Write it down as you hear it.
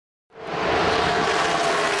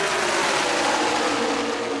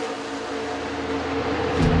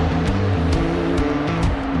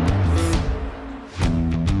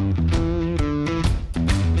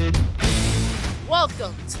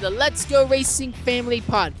the Let's Go Racing Family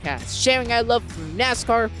Podcast, sharing our love for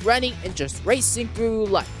NASCAR, running, and just racing through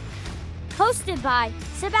life. Hosted by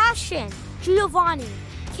Sebastian, Giovanni,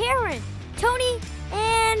 Karen, Tony,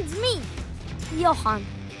 and me, Johan.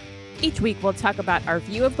 Each week we'll talk about our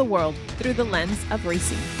view of the world through the lens of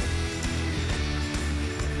racing.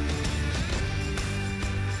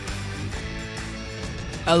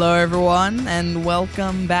 Hello, everyone, and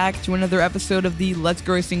welcome back to another episode of the Let's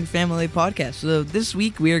Go Racing Family Podcast. So this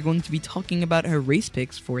week we are going to be talking about our race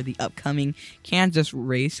picks for the upcoming Kansas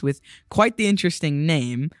race with quite the interesting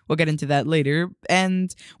name. We'll get into that later.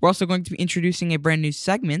 And we're also going to be introducing a brand new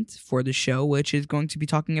segment for the show, which is going to be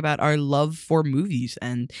talking about our love for movies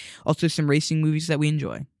and also some racing movies that we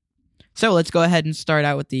enjoy. So let's go ahead and start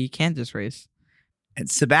out with the Kansas race. And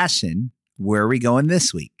Sebastian, where are we going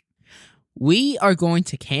this week? We are going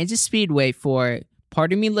to Kansas Speedway for,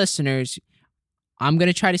 pardon me listeners, I'm going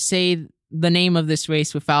to try to say the name of this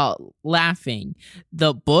race without laughing.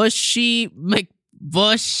 The Bushy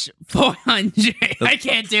McBush 400. I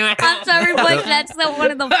can't do it. I'm sorry, but that's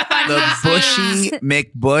one of the funniest The Bushy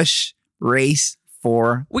McBush Race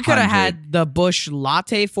 400. We could have had the Busch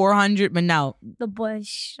Latte 400, but now The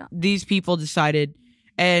Bush. these people decided,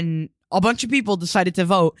 and a bunch of people decided to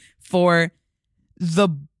vote for the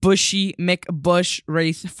Bushy McBush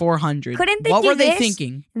Race 400. Couldn't they What do were they this?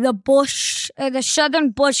 thinking? The Bush, the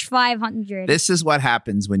Southern Bush 500. This is what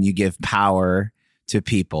happens when you give power to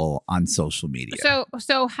people on social media.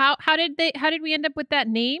 So how did we end up with that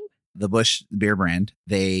name? The Busch beer brand,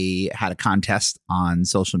 they had a contest on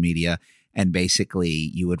social media, and basically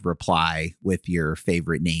you would reply with your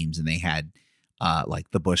favorite names, and they had like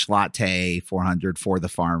the Busch Latte 400 for the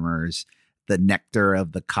farmers, the Nectar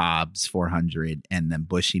of the Cobs 400, and then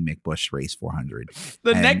Bushy McBush Race 400.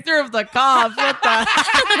 The And- Nectar of the Cobs. What the?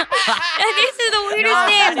 This is the weirdest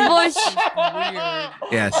name, Bush.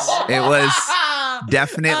 Yes, it was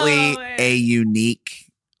definitely Oh, man. a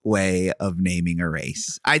unique way of naming a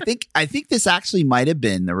race. I think this actually might have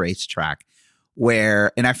been the racetrack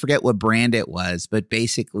where, and I forget what brand it was, but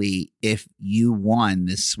basically if you won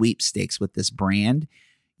this sweepstakes with this brand,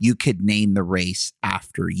 you could name the race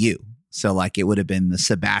after you. So like it would have been the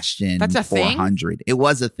Sebastian That's a thing? 400. It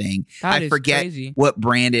was a thing. That I is forget crazy. what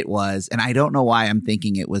brand it was, and I don't know why I'm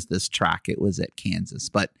thinking it was this track. It was at Kansas.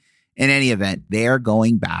 But in any event, they are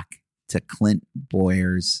going back to Clint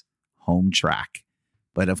Boyer's home track.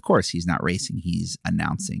 But of course, he's not racing. He's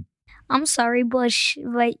announcing. I'm sorry, Bush,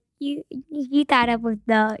 but you thought with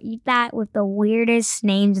the weirdest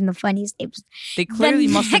names and the funniest names. They clearly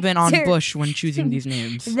must have been on Nectar. Bush when choosing these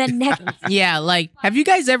names. The Nectar. Yeah, like, have you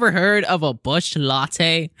guys ever heard of a Busch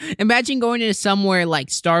Latte? Imagine going into somewhere like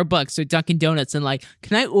Starbucks or Dunkin' Donuts and like,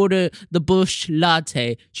 can I order the Busch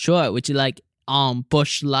Latte? Sure. Would you like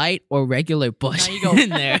Busch Light or regular Busch Now you go, in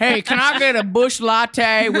there? hey, can I get a Busch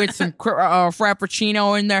Latte with some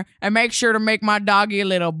Frappuccino in there? And make sure to make my doggy a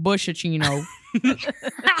little Bushachino. All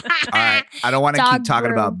right. I don't want to keep Dog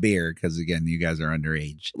talking brew. about beer because, again, you guys are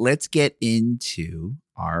underage. Let's get into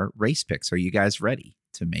our race picks. Are you guys ready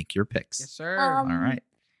to make your picks? Yes, sir. All right.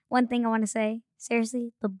 One thing I want to say,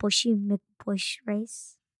 seriously, the Bushy McBush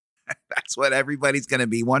race. That's what everybody's going to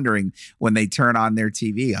be wondering when they turn on their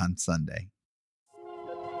TV on Sunday.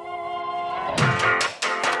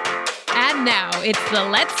 And now it's the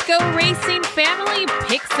Let's Go Racing Family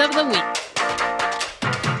Picks of the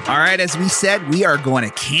Week. All right, as we said, we are going to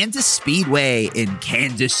Kansas Speedway in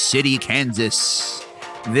Kansas City, Kansas.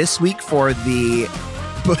 This week for the,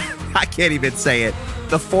 I can't even say it,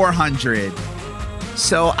 the 400.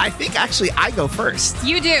 So I think actually I go first.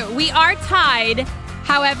 You do. We are tied.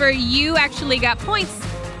 However, you actually got points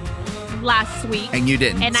last week. And you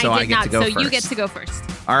didn't, And so I I did get not. to go So first. you get to go first.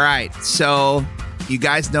 All right, so you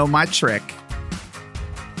guys know my trick.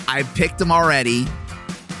 I picked him already.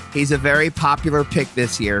 He's a very popular pick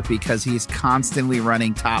this year because he's constantly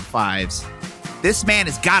running top fives. This man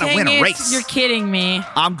has got to Dang win a it, race. You're kidding me.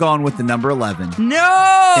 I'm going with the number 11 No! in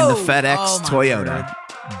the FedEx Oh, my Toyota,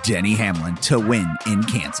 word. Denny Hamlin, to win in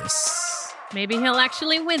Kansas. Maybe he'll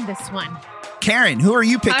actually win this one. Karen, who are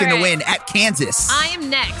you picking All to right. win at Kansas? I am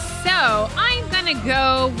next. So I'm going to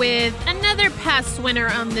go with another past winner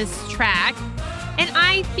on this track. And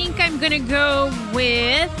I think I'm going to go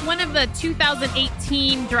with one of the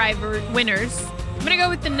 2018 driver winners. I'm going to go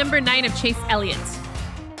with the number 9 of Chase Elliott.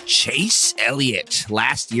 Chase Elliott,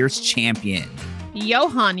 last year's champion.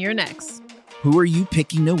 Johan, you're next. Who are you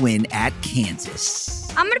picking to win at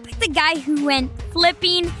Kansas? I'm going to pick the guy who went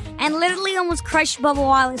flipping and literally almost crushed Bubba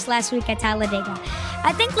Wallace last week at Talladega.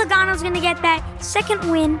 I think Logano's going to get that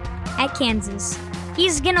second win at Kansas.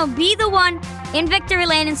 He's going to be the one in victory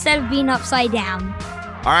lane instead of being upside down.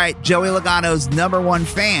 All right, Joey Logano's number one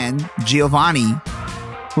fan, Giovanni.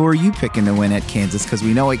 Who are you picking to win at Kansas? Because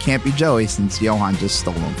we know it can't be Joey since Johan just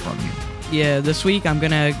stole him from you. Yeah, this week I'm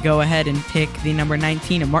going to go ahead and pick the number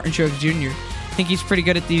 19 of Martin Truex Jr. I think he's pretty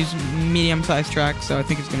good at these medium-sized tracks, so I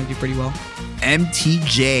think he's going to do pretty well.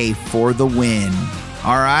 MTJ for the win.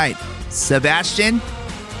 All right, Sebastian,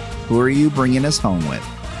 who are you bringing us home with?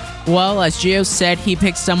 Well, as Gio said, he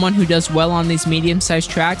picked someone who does well on these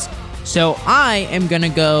medium-sized tracks. So I am going to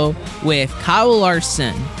go with Kyle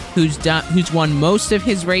Larson, who's won most of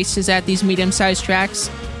his races at these medium-sized tracks,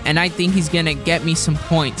 and I think he's going to get me some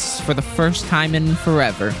points for the first time in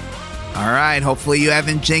forever. All right, hopefully you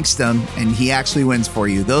haven't jinxed him, and he actually wins for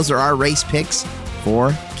you. Those are our race picks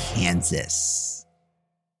for Kansas.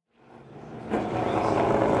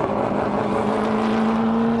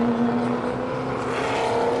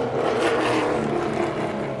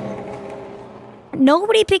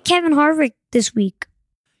 Nobody picked Kevin Harvick this week.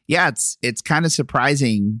 Yeah, it's kind of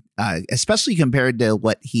surprising, especially compared to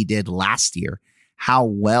what he did last year, how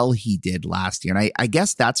well he did last year. And I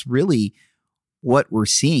guess that's really what we're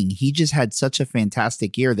seeing. He just had such a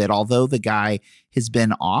fantastic year that although the guy has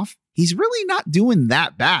been off, he's really not doing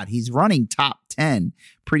that bad. He's running top 10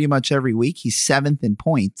 pretty much every week. He's 7th in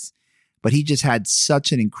points, but he just had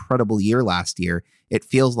such an incredible year last year. It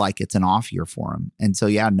feels like it's an off year for him. And so,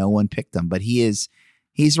 yeah, no one picked him, but he's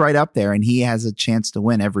right up there and he has a chance to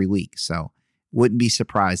win every week. So wouldn't be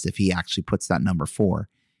surprised if he actually puts that number 4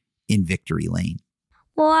 in victory lane.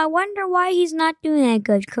 Well, I wonder why he's not doing that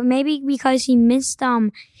good. Maybe because he missed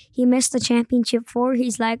the championship 4.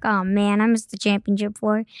 He's like, oh man, I missed the championship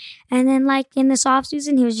 4. And then like in this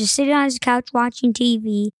offseason, he was just sitting on his couch watching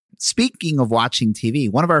TV. Speaking of watching TV,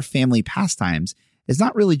 one of our family pastimes is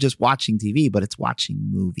not really just watching TV, but it's watching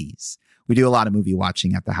movies. We do a lot of movie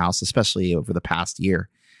watching at the house, especially over the past year.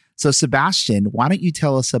 So Sebastian, why don't you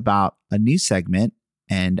tell us about a new segment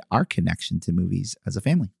and our connection to movies as a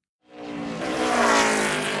family?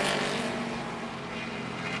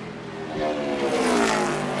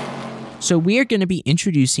 So we are going to be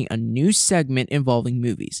introducing a new segment involving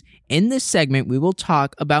movies. In this segment, we will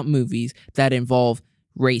talk about movies that involve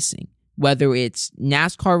racing, whether it's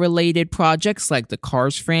NASCAR-related projects like the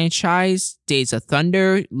Cars franchise, Days of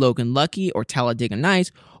Thunder, Logan Lucky, or Talladega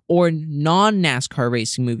Nights, or non-NASCAR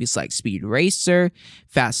racing movies like Speed Racer,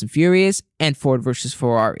 Fast and Furious, and Ford vs.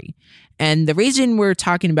 Ferrari. And the reason we're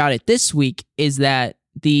talking about it this week is that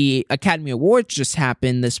the Academy Awards just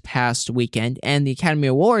happened this past weekend, and the Academy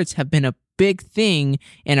Awards have been a big thing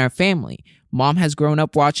in our family. Mom has grown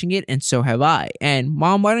up watching it, and so have I. And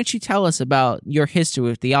Mom, why don't you tell us about your history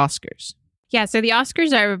with the Oscars? Yeah, so the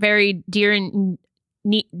Oscars are very dear and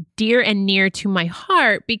near to my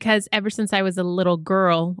heart because ever since I was a little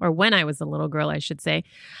girl, or when I was a little girl, I should say,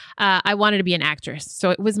 I wanted to be an actress. So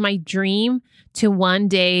it was my dream to one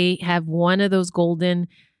day have one of those golden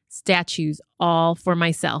statues all for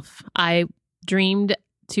myself. I dreamed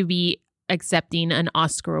to be accepting an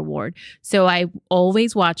Oscar award. So I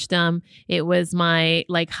always watched them. It was my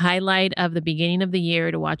highlight of the beginning of the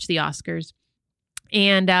year to watch the Oscars.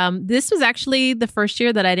 And this was actually the first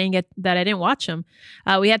year that I didn't watch them.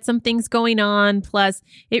 We had some things going on. Plus,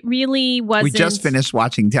 it really wasn't. We just finished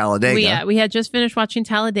watching Talladega. We had just finished watching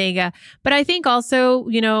Talladega. But I think also,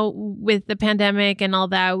 with the pandemic and all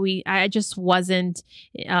that, I just wasn't.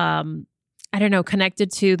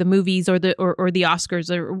 Connected to the movies or the Oscars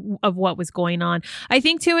or of what was going on. I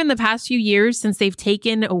think too, in the past few years, since they've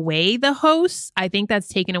taken away the hosts, I think that's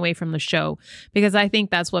taken away from the show because I think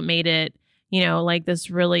that's what made it, this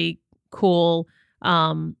really cool,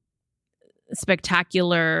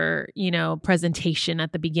 spectacular, presentation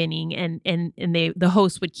at the beginning and the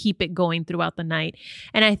host would keep it going throughout the night.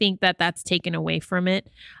 And I think that that's taken away from it.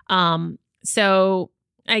 So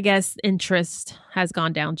I guess interest has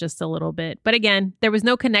gone down just a little bit. But again, there was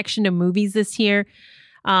no connection to movies this year,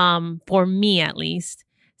 for me at least.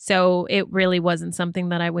 So it really wasn't something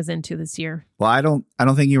that I was into this year. Well, I don't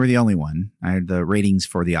think you were the only one. The ratings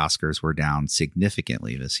for the Oscars were down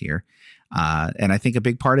significantly this year. And I think a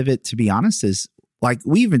big part of it, to be honest, is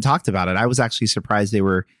we even talked about it. I was actually surprised they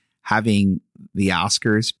were having the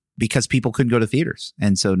Oscars because people couldn't go to theaters.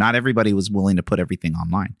 And so not everybody was willing to put everything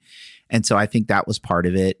online. And so I think that was part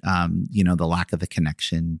of it. The lack of the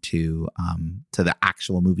connection to the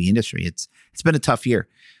actual movie industry. It's been a tough year.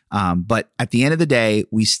 But at the end of the day,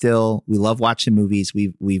 we love watching movies.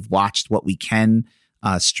 We've watched what we can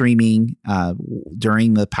streaming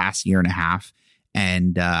during the past year and a half.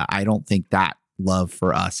 And I don't think that love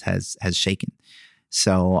for us has shaken.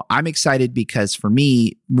 So I'm excited because for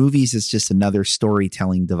me, movies is just another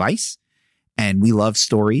storytelling device. and we love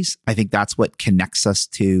stories. I think that's what connects us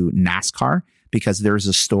to NASCAR, because there's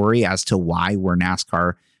a story as to why we're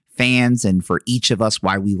NASCAR fans, and for each of us,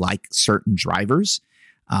 why we like certain drivers.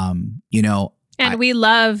 And we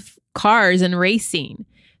love cars and racing.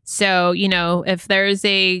 So, if there's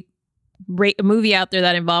a movie out there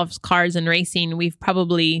that involves cars and racing, we've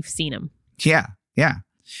probably seen them. Yeah.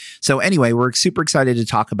 So anyway, we're super excited to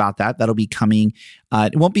talk about that. That'll be coming.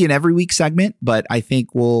 It won't be an every week segment, but I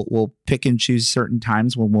think we'll pick and choose certain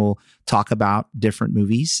times when we'll talk about different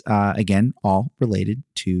movies. Again, all related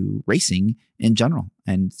to racing in general,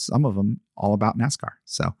 and some of them all about NASCAR.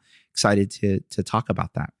 So excited to talk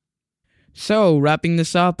about that. So, wrapping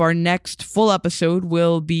this up, our next full episode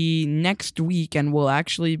will be next week, and we'll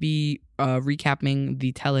actually be recapping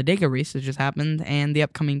the Talladega race that just happened and the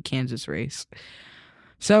upcoming Kansas race.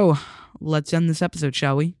 So, let's end this episode,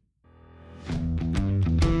 shall we?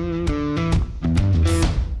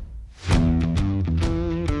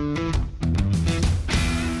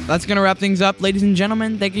 That's going to wrap things up. Ladies and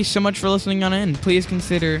gentlemen, thank you so much for listening on in. Please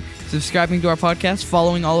consider subscribing to our podcast,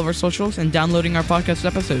 following all of our socials, and downloading our podcast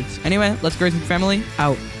episodes. Anyway, Let's Go Racing Family,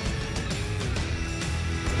 out.